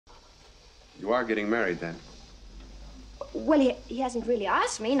You are getting married, then? Well, he hasn't really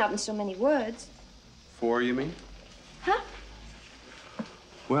asked me, not in so many words. 4, you mean? Huh?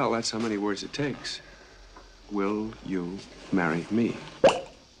 Well, that's how many words it takes. Will you marry me?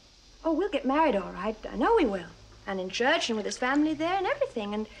 Oh, we'll get married, all right. I know we will. And in church and with his family there and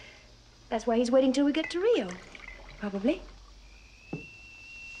everything. And that's why he's waiting till we get to Rio. Probably. Do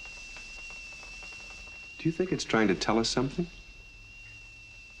you think it's trying to tell us something?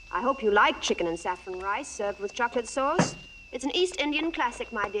 I hope you like chicken and saffron rice served with chocolate sauce. It's an East Indian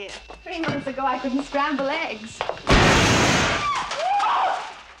classic, my dear. 3 months ago, I couldn't scramble eggs.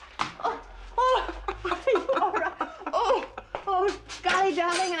 Oh, golly,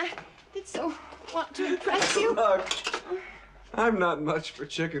 darling, I did so want to impress you. Look, I'm not much for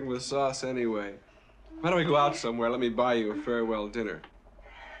chicken with sauce anyway. Why don't we go out somewhere? Let me buy you a farewell dinner.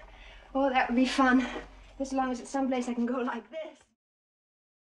 Oh, that would be fun. As long as it's someplace I can go like this.